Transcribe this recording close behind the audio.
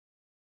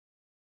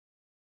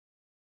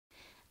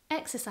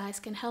Exercise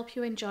can help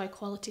you enjoy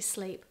quality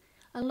sleep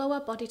and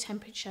lower body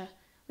temperature,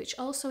 which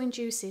also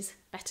induces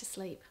better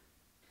sleep.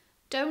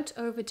 Don't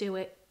overdo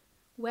it.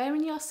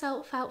 Wearing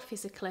yourself out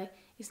physically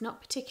is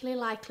not particularly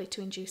likely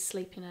to induce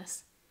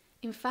sleepiness.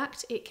 In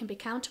fact, it can be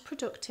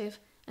counterproductive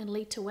and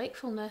lead to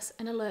wakefulness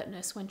and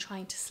alertness when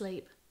trying to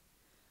sleep.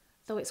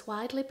 Though it's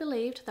widely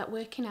believed that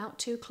working out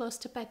too close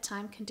to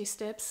bedtime can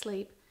disturb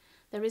sleep,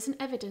 there isn't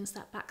evidence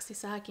that backs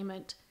this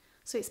argument,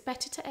 so it's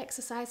better to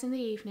exercise in the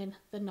evening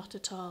than not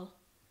at all.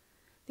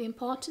 The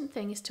important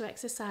thing is to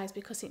exercise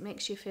because it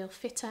makes you feel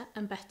fitter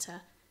and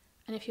better,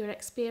 and if you're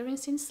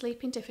experiencing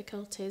sleeping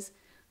difficulties,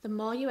 the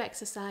more you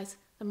exercise,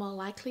 the more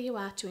likely you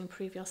are to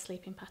improve your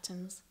sleeping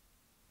patterns.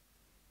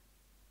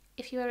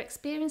 If you are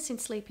experiencing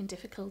sleeping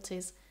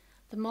difficulties,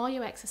 the more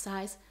you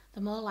exercise,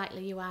 the more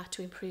likely you are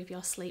to improve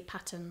your sleep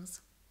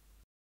patterns.